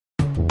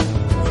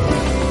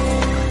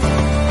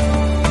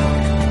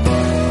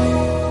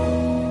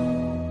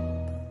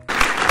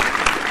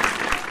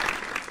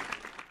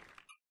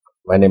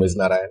My name is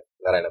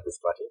Narayana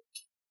Peesapaty.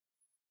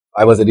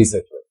 I was a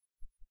researcher.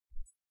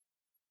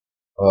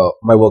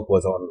 My work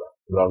was on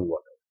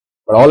groundwater.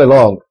 But all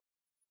along,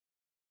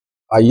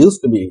 I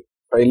used to be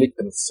fairly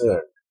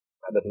concerned,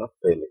 not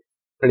fairly,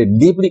 pretty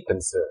deeply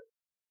concerned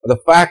with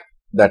the fact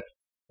that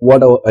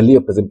what our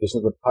earlier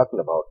presentations were talking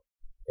about,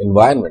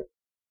 environment,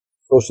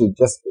 social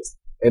justice,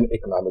 and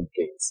economic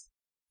gains.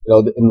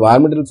 The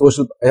environmental and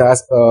social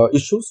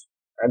issues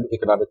and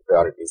economic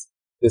priorities,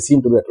 they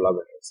seem to be at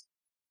loggerheads.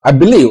 I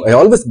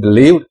always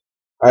believed,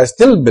 I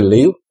still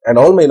believe, and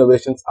all my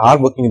innovations are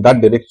working in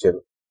that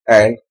direction,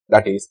 and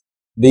that is,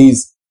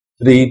 these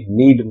three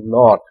need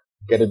not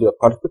get into a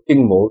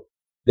conflicting mode.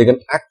 They can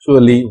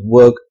actually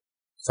work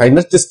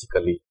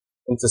synergistically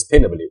and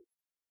sustainably.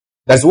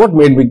 That's what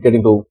made me get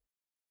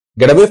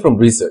away from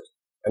research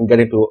and get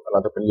into an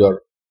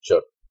entrepreneur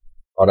shirt,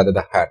 or rather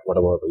the hat,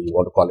 whatever you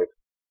want to call it.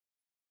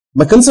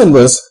 My concern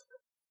was,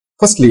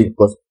 firstly, of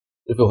course,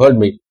 if you heard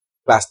me,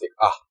 plastic.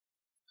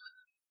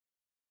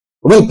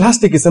 Well,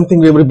 plastic is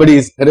something everybody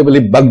is terribly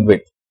bugged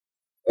with,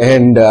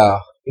 and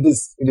it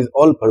is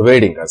all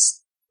pervading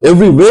us.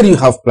 Everywhere you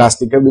have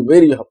plastic, and what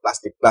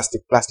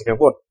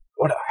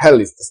the hell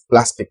is this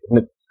plastic?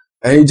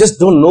 And you just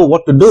don't know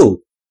what to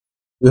do.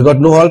 You've got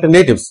no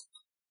alternatives.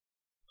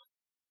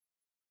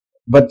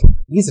 But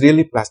is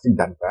really plastic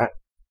that bad?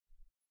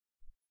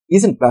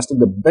 Isn't plastic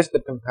the best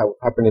that can have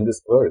happened in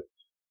this world?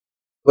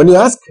 When you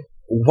ask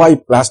why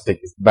plastic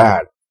is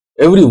bad,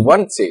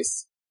 everyone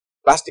says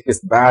plastic is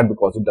bad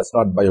because it does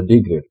not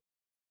biodegrade.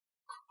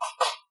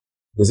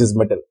 This is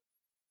metal.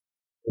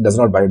 It does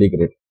not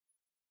biodegrade.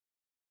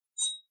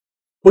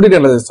 Put it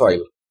under the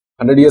soil.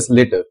 100 years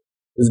later,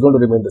 it's going to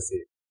remain the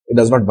same. It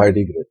does not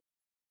biodegrade.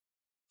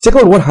 Check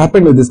out what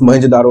happened with this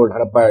Mohenjo-daro and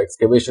Harappa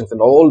excavations and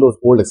all those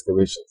old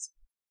excavations.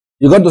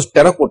 You got those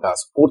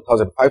terracottas,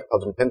 4,000,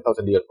 5,000,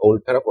 10,000 year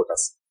old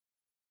terracottas.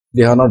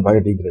 They are not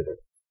biodegraded.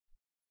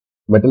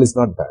 Metal is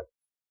not bad.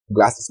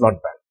 Glass is not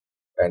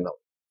bad. I know.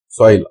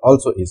 Soil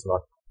also is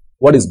not.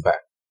 What is bad?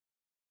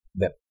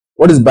 Then,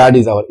 what is bad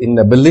is our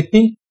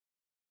inability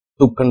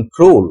to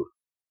control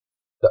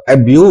the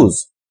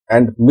abuse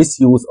and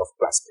misuse of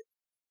plastic.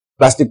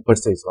 Plastic per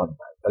se is not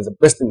bad. That's the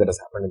best thing that has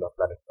happened in our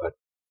planet Earth.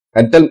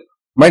 And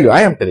mind you,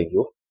 I am telling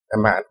you, a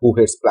man who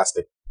hates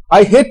plastic.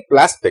 I hate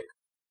plastic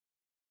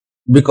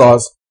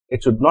because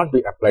it should not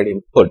be applied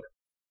in food.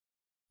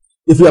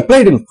 If you apply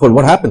it in food,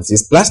 what happens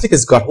is plastic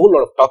has got a whole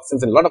lot of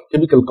toxins and a lot of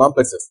chemical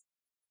complexes,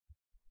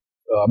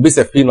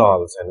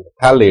 bisophenols and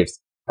phthalates,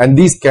 and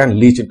these can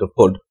leach into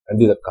food, and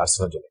these are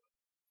carcinogenic.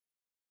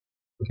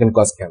 It can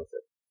cause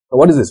cancer. So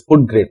what is this?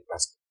 Food grade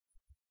plastic.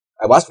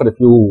 I've asked for a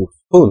few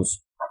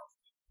spoons,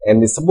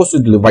 and it's supposed to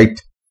be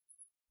white.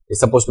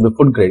 It's supposed to be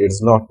food grade. It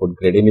is not food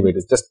grade anyway. It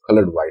is just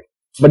colored white.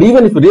 But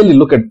even if you really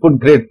look at food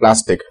grade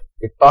plastic,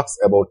 it talks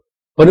about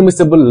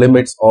permissible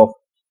limits of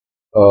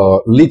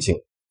leaching.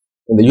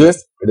 In the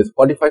US, it is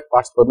 45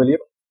 parts per million.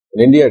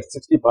 In India, it's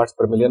 60 parts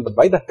per million. But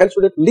why the hell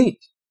should it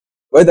leach?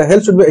 Why the hell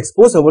should we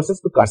expose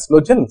ourselves to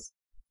carcinogens?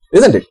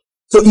 Isn't it?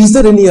 So, is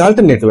there any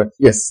alternative?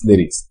 Yes, there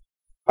is.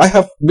 I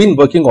have been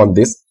working on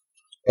this,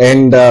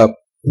 and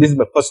this is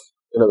my first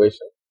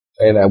innovation.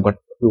 And I've got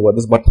a few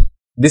others, but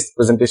this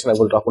presentation I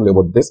will talk only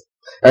about this.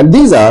 And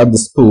these are the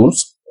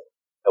spoons.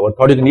 I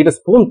thought you need a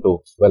spoon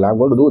too. Well, I'm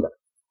going to do that.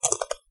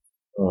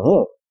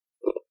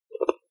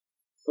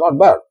 Not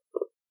bad.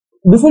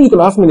 Before you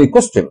can ask me any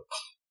question,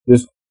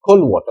 there's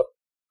cold water,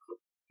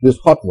 there's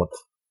hot water.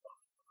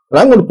 And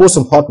I'm going to pour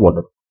some hot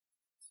water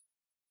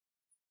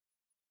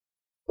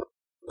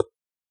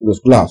in this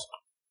glass.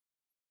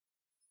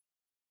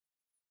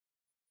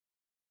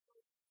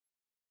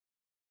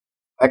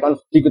 I can't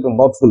stick it in a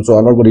mouthful, so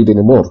I'm not going to eat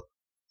anymore.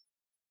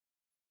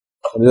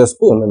 And there's a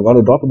spoon, and I'm going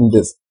to drop it in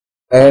this.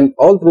 And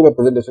all through my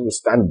presentation will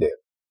stand there.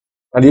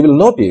 And you will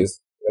notice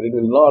that it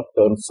will not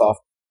turn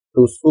soft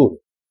too soon.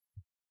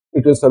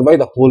 It will survive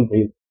the whole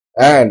meal,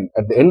 and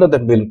at the end of the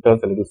meal, it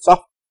turns a little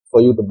soft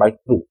for you to bite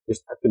through.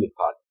 It's actually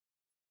hard.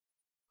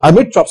 I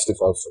made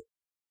chopsticks also.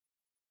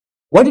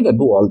 Why did I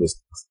do all these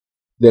things?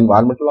 The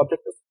environmental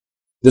objectives,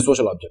 the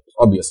social objectives,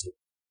 obviously.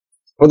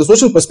 From the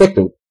social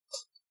perspective,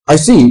 I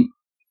see,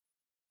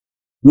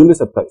 you'll be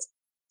surprised.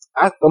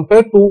 As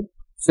compared to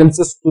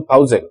census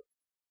 2000,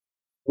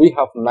 we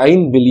have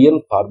 9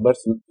 million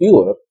farmers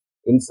fewer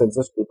in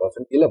census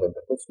 2011.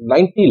 That means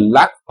 90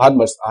 lakh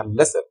farmers are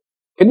lesser.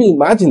 Can you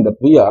imagine that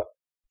we are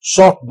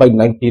short by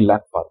 90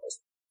 lakh farmers?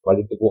 Why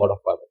did they go out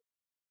of farming?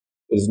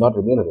 It is not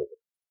remunerated.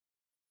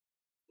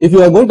 If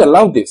you are going to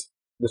allow this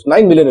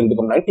 9 million will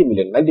become 90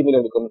 million, 90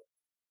 million will become,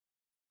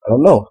 I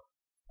don't know,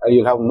 and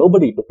you'll have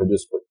nobody to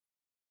produce food.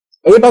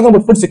 When you're talking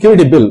about food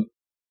security bill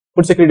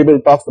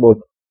talks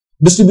about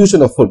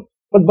distribution of food.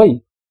 But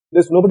why?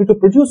 There's nobody to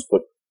produce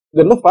food.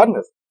 There are no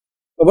farmers.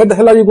 So where the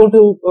hell are you going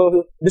to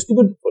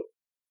distribute food?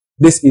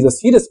 This is a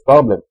serious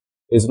problem.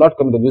 It is not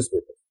coming to the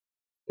newspaper.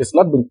 It's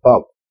not been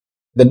solved.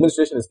 The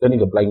administration is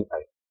turning a blind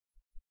eye.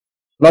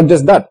 Not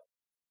just that.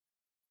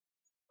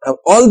 I'm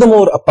all the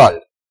more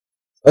appalled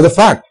by the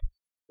fact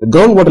the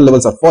groundwater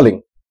levels are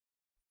falling.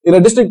 In a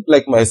district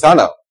like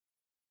Mahesana,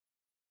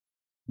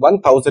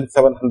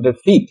 1,700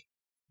 feet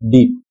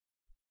deep.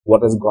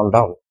 Water has gone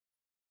down.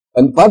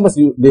 And farmers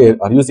there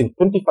are using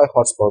 25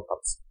 horsepower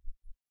pumps.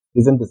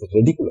 Isn't this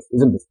ridiculous?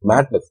 Isn't this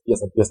madness?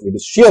 Yes, obviously it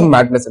is sheer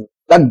madness, and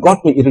that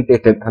got me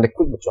irritated and I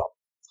quit the job.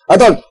 I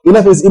thought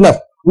enough is enough.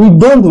 We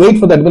don't wait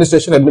for the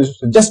administration.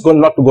 Administration just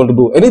not going to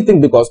do anything,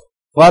 because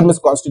farmers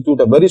constitute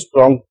a very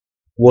strong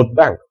vote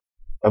bank,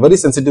 a very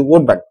sensitive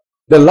vote bank.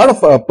 There are a lot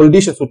of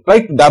politicians who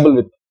tried to dabble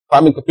with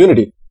farming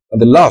community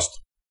and they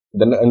lost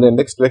in the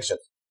next election.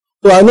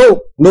 So I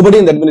know nobody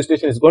in the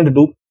administration is going to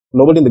do,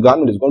 nobody in the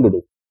government is going to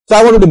do. So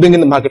I wanted to bring in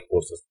the market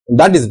forces. And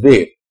that is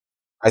where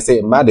I say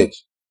a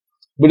marriage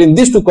between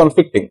these two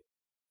conflicting,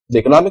 the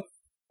economic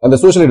and the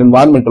social and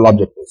environmental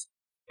objectives,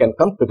 can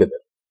come together.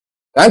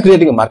 I am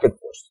creating a market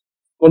force,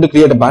 going to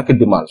create a market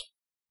demand.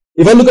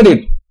 If I look at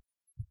it,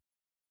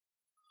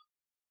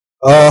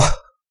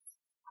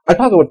 I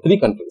talk about 3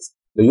 countries,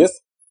 the US,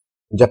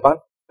 Japan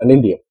and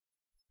India.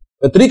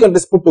 The 3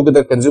 countries put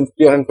together consume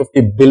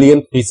 350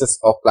 billion pieces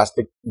of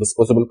plastic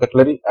disposable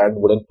cutlery and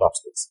wooden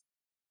chopsticks,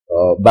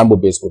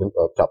 bamboo-based wooden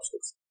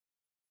chopsticks.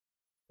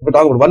 If we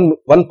talk about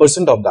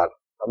 1% of that,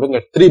 I'm looking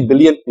at 3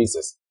 billion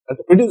pieces. And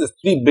to produce this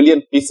 3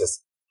 billion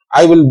pieces,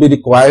 I will be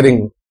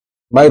requiring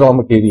my raw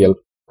material.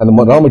 And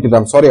the raw material,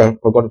 I'm sorry, I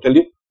forgot to tell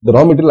you, the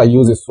raw material I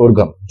use is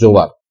sorghum,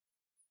 jowar.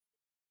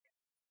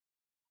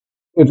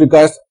 It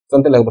requires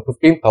something like about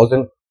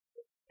 15,000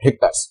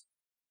 hectares.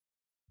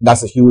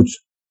 That's a huge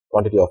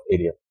quantity of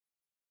area.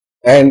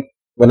 And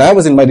when I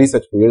was in my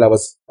research field,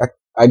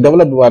 I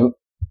developed one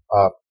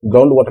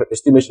groundwater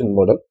estimation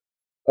model,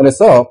 and I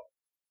saw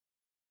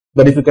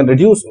that if you can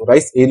reduce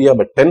rice area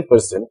by 10%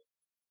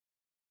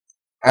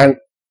 and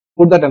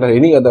put that under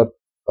any other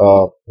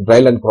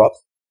dryland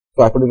crops,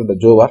 so I put it in the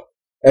jowar,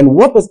 and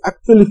what was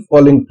actually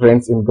falling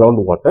trends in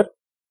groundwater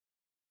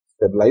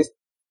stabilized,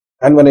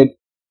 and when it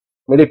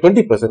made it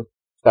 20%,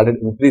 started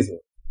increasing.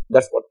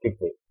 That's what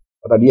kicked me.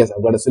 I thought, yes,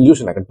 I've got a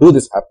solution. I can do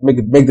this,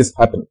 make this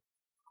happen.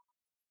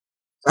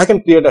 I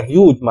can create a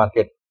huge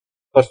market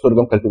for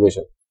sorghum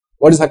cultivation.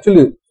 What is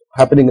actually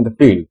happening in the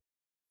field?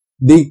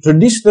 The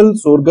traditional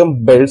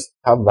sorghum belts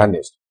have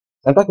vanished.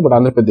 I'm talking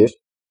about Andhra Pradesh,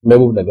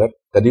 Mehboob Nagar,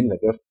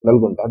 Karimnagar,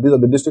 Nalgonda. These are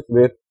the districts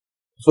where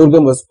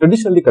sorghum was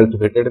traditionally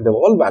cultivated, and they've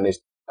all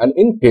vanished. And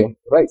in came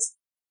rice.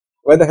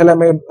 Why the hell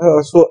am I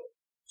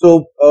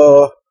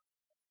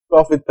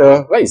off with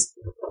rice?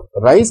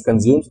 Rice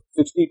consumes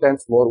 60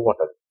 times more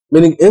water.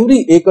 Meaning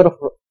every acre of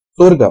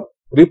sorghum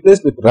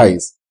replaced with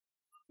rice,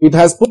 it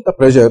has put the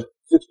pressure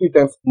 60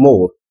 times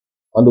more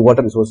on the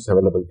water resources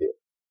available there.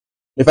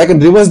 If I can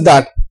reverse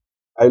that,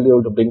 I will be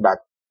able to bring back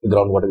the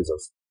groundwater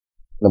resource.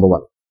 Number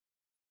 1.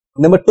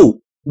 Number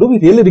 2, do we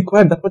really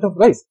require that much of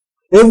rice?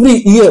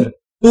 Every year,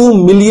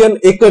 2 million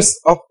acres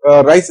of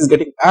rice is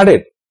getting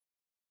added.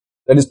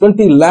 That is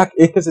 20 lakh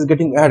acres is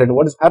getting added.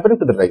 What is happening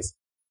to the rice?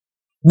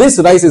 This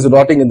rice is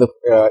rotting in the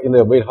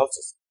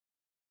warehouses.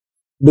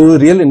 Do we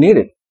really need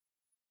it?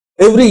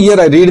 Every year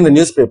I read in the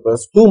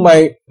newspapers, to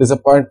my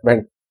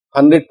disappointment,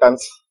 100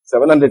 tons,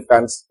 700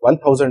 tons,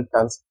 1000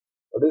 tons.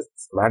 What is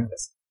this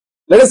madness?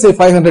 Let us say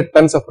 500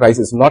 tons of rice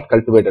is not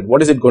cultivated.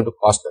 What is it going to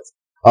cost us?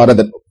 Or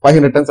rather,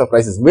 500 tons of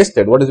rice is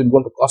wasted. What is it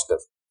going to cost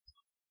us?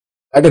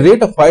 At a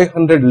rate of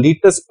 500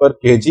 liters per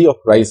kg of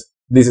rice,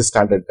 this is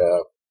standard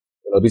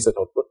research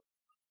output.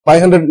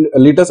 500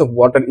 liters of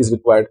water is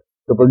required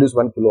to produce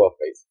 1 kilo of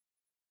rice.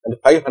 And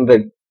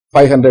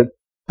 500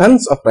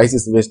 tons of rice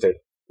is wasted.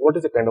 What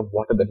is the kind of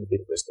water that is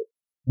being wasted?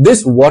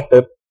 This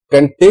water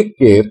can take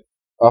care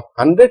of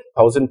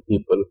 100,000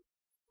 people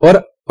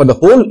for the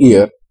whole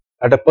year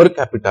at a per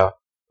capita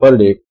per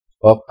day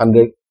of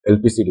 100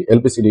 LPCD.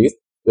 LPCD is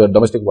your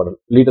domestic water,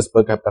 liters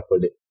per capita per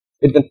day.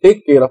 It can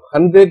take care of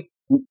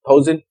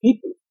 100,000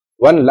 people,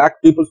 1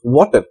 lakh people's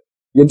water.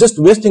 You're just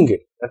wasting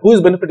it. And who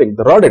is benefiting?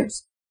 The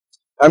rodents.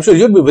 I'm sure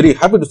you'd be very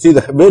happy to see the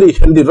very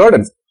healthy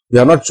rodents. They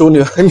are not shown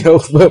in your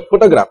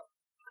photograph.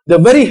 They're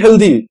very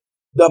healthy.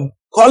 The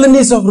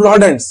colonies of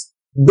rodents,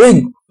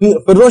 big,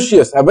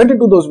 ferocious. I went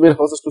into those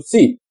warehouses to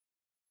see.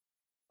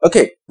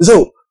 Okay,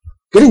 so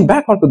getting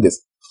back onto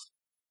this,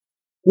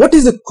 what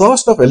is the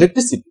cost of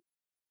electricity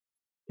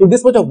if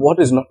this much of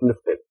water is not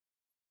lifted?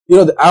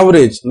 The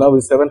average now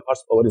is 7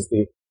 horsepower is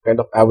the kind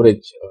of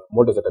average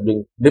motors that are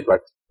being deployed.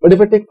 But if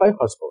I take 5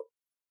 horsepower,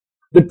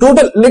 the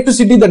total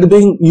electricity that is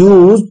being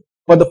used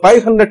for the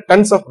 500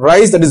 tons of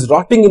rice that is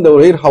rotting in the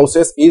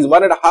warehouses is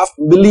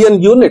 1.5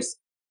 billion units.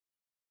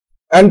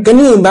 And can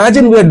you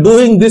imagine we are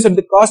doing this at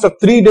the cost of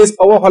 3 days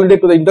power holiday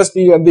to the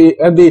industry and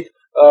the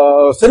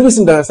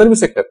service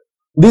sector?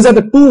 These are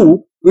the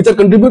two which are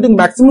contributing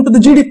maximum to the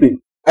GDP.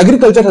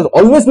 Agriculture has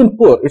always been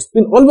poor. It's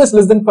been always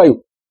less than 5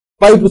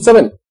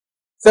 to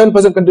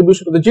 7%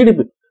 contribution to the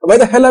GDP. Why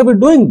the hell are we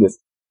doing this?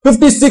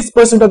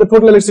 56% of the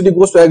total electricity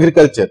goes to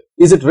agriculture.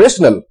 Is it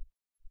rational?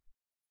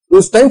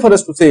 It's time for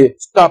us to say,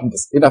 stop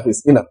this. Enough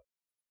is enough.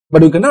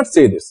 But we cannot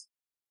say this.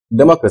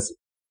 Democracy,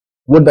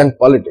 vote bank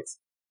politics.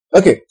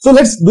 Okay, so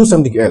let's do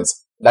something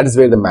else. That is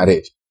where the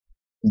marriage,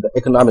 the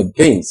economic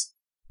gains.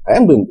 I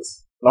am doing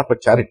this, not for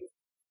charity.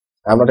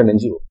 I am not an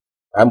NGO.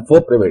 I am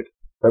for private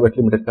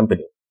limited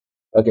company.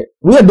 Okay,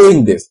 we are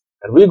doing this,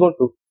 and we are going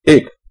to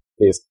take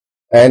this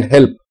and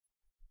help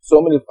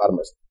so many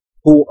farmers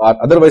who are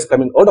otherwise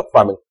coming out of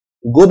farming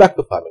go back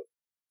to farming.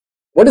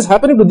 What is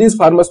happening to these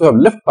farmers who have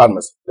left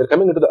farmers? They are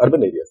coming into the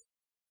urban areas.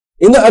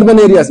 In the urban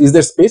areas, is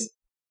there space?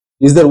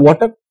 Is there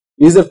water?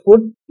 Is there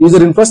food? Is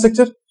there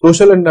infrastructure,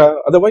 social and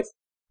otherwise?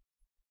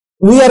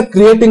 We are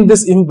creating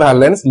this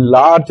imbalance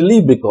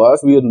largely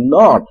because we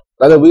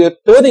are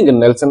turning a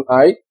Nielsen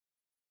eye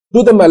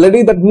to the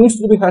malady that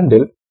needs to be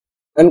handled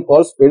and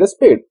call spade a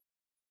spade.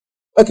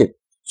 Okay,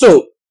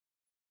 so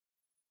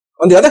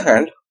on the other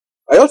hand,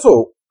 I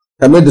also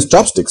have made these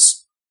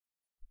chopsticks.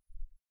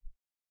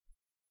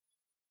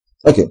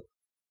 Okay.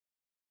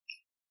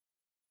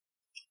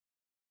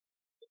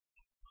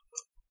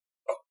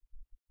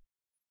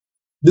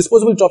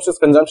 Disposable chopsticks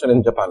consumption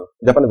in Japan.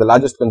 Japan is the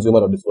largest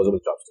consumer of disposable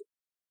chopsticks.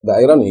 The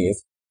irony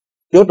is,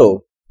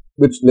 Kyoto,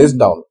 which lays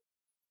down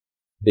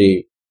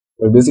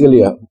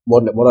basically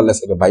more or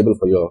less like a Bible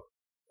for your,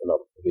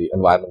 the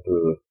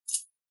environmental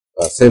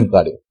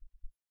safeguarding.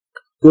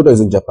 Kyoto is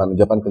in Japan.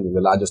 Japan consumes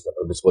the largest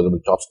number of disposable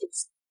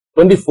chopsticks.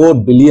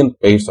 24 billion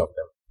pairs of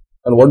them.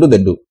 And what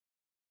do?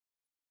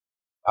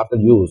 After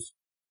use,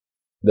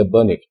 they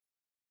burn it.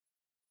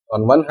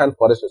 On one hand,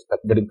 forest is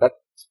getting cut,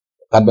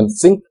 carbon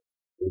sink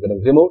is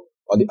getting removed.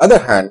 On the other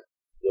hand,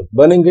 you're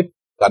burning it,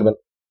 carbon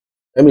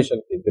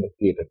emission is getting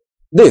created.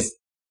 This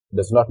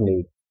does not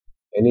need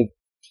any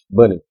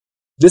burning.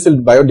 This will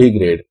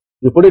biodegrade.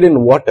 You put it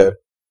in water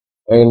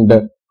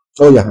and,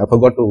 oh yeah, I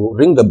forgot to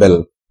ring the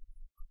bell.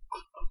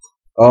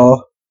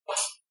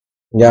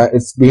 Yeah,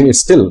 it's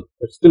still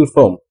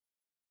firm.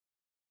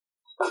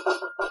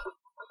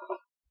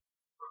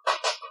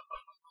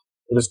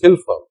 It is still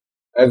firm.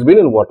 It's been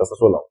in water for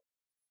so long.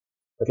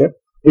 Okay,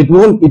 it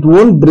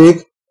won't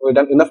break. We've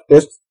done enough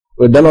tests.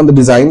 We've done on the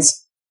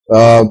designs.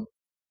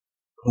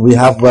 We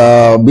have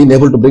been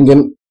able to bring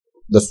in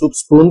the soup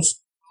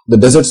spoons, the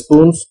dessert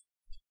spoons,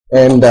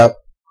 and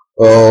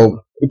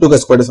it took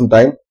us quite some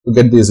time to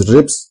get these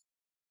ribs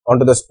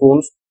onto the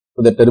spoons.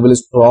 So they're terribly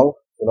strong.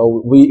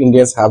 We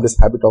Indians have this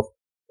habit of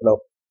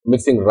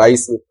mixing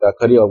rice with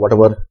curry or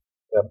whatever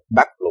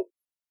backflow,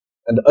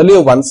 and the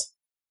earlier ones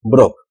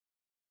broke.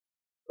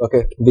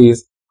 Okay,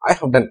 these I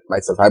have done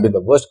myself. I've been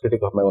the worst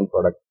critic of my own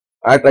product.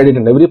 I tried it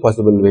in every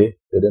possible way.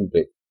 They didn't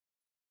break.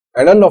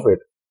 And none of it.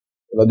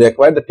 They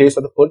acquired the taste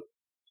of the food,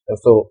 and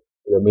so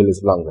your meal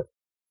is longer.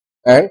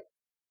 And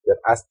they're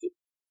as cheap.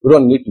 You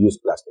don't need to use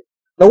plastic.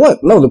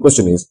 Now the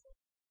question is,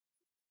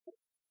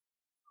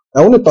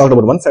 I only talked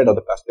about one side of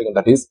the plastic, and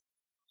that is,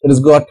 it has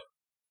got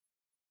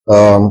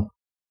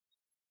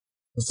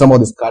some of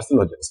these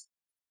carcinogens.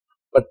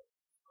 But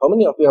how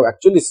many of you have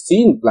actually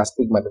seen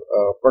plastic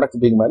products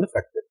being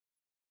manufactured?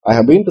 I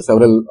have been to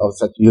several of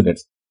such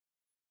units.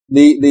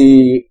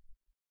 The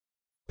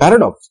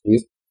paradox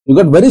is, you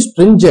got very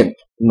stringent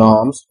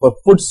norms for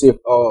food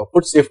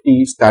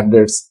safety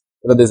standards.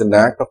 There's an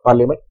act of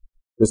parliament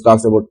which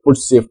talks about food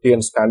safety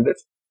and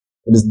standards.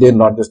 It is there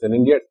not just in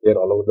India, it's there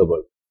all over the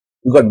world.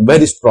 You got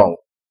very strong,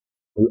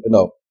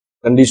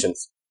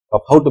 conditions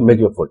of how to make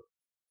your food.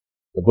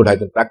 The good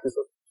hygiene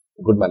practices,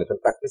 good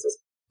management practices,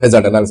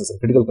 hazard analysis and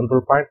critical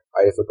control point,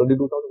 ISO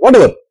 22000,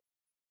 whatever.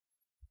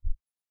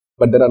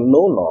 But there are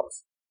no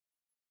norms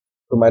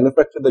to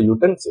manufacture the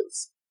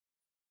utensils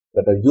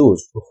that are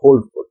used to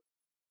hold food.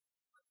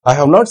 I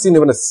have not seen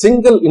even a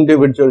single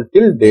individual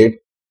till date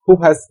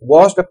who has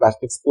washed a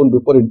plastic spoon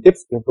before it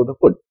dips into the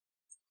food.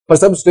 For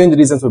some strange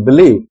reasons, we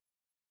believe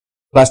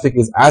plastic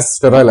is as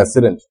sterile as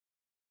syringe.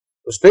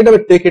 So straight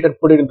away take it and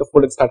put it into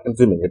food and start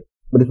consuming it.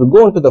 But if you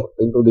go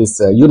into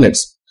these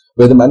units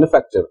where they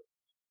manufacture,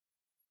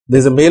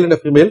 there's a male and a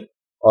female,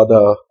 or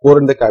the core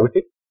and the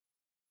cavity,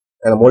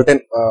 and a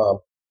molten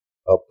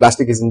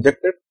plastic is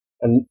injected,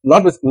 and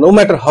no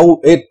matter how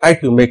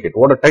airtight you make it,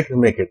 water tight you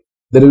make it,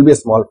 there will be a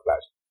small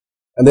flash,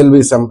 and there will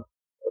be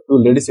two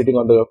ladies sitting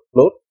on the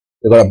floor.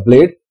 They got a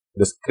blade,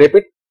 they scrape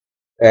it,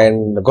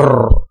 and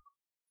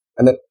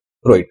then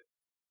throw it.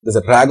 There's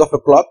a rag of a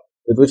cloth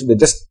with which they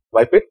just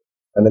wipe it,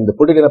 and then they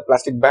put it in a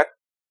plastic bag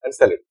and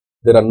sell it.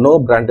 There are no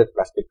branded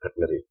plastic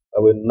cutlery. I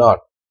will not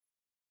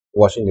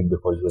washing it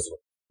before using it.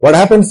 What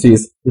happens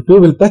is, if you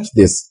will touch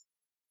this,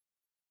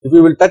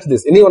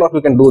 any one of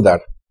you can do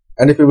that.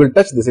 And if you will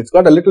touch this, it's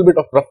got a little bit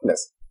of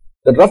roughness.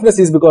 That roughness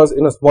is because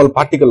a small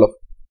particle of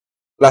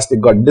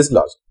plastic got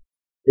dislodged.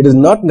 It is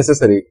not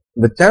necessary.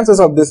 The chances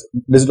of this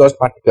dislodged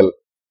particle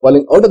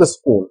falling out of the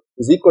spoon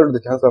is equal to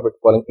the chance of it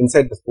falling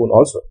inside the spoon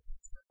also.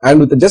 And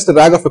with just a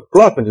rag of a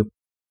cloth, when you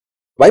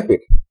wipe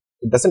it,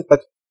 it doesn't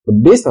touch the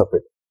base of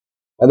it.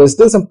 And there's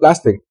still some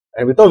plastic,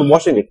 and without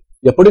washing it,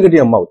 you're putting it in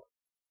your mouth.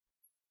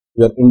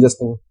 You're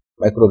ingesting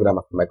microgram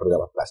of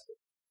plastic.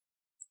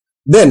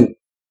 Then,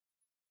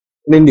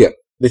 in India,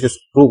 this is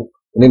true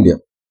in India.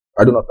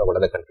 I do not know about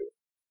other countries.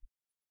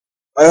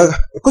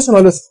 A question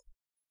always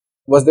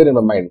was there in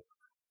my mind.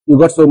 You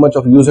got so much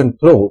of use and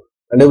throw,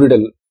 and every day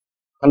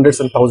hundreds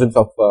and thousands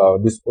of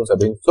these spoons are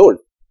being sold.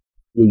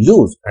 You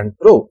use and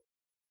throw.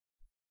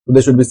 So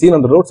they should be seen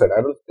on the roadside.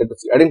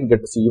 I didn't get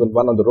to see even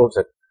one on the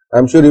roadside.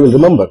 I'm sure you will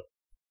remember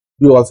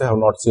You also have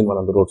not seen one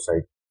on the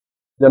roadside.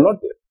 They are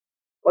not there.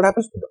 What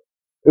happens to them?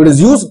 If it is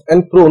used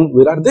and thrown,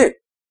 where are they?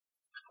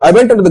 I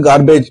went into the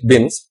garbage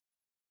bins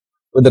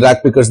with the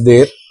rag pickers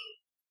there.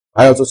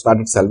 I also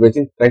started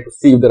salvaging, trying to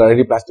see if there are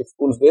any plastic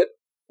spoons there.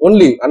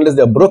 Only unless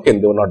they are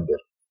broken, they were not there.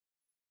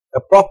 A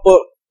proper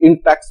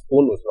intact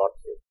spoon was not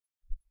there.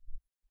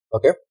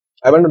 Okay.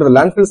 I went to the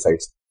landfill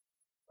sites.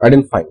 I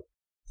didn't find.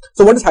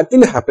 So what is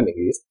actually happening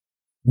is,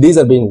 these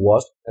are being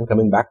washed and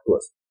coming back to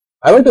us.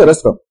 I went to a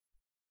restaurant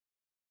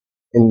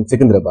in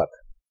Secunderabad.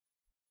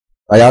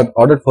 I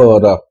ordered for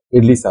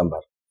idli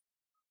sambar.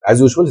 As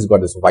usual, he's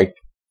got this white,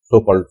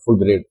 so-called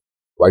full-grade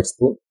white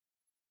spoon.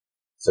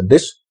 It's a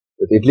dish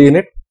with idli in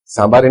it,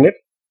 sambar in it.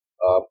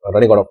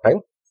 Running out of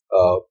time.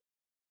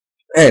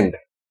 And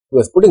he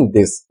was putting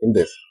this in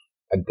this.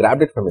 I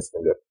grabbed it from his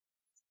finger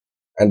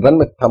and run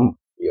my thumb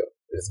here.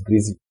 It's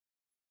greasy.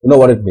 You know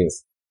what it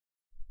means?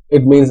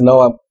 It means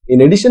now,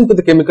 in addition to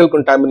the chemical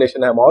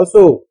contamination, I am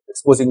also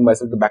exposing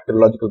myself to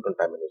bacteriological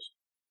contamination.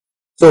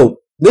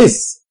 So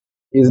this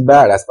is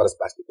bad as far as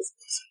plastic is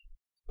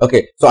concerned.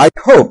 Okay, so I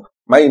hope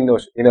my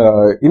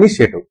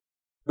initiative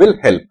will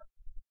help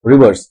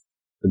reverse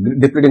the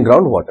depleting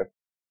groundwater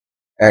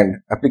and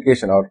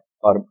application or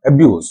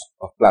abuse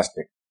of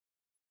plastic.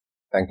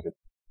 Thank you.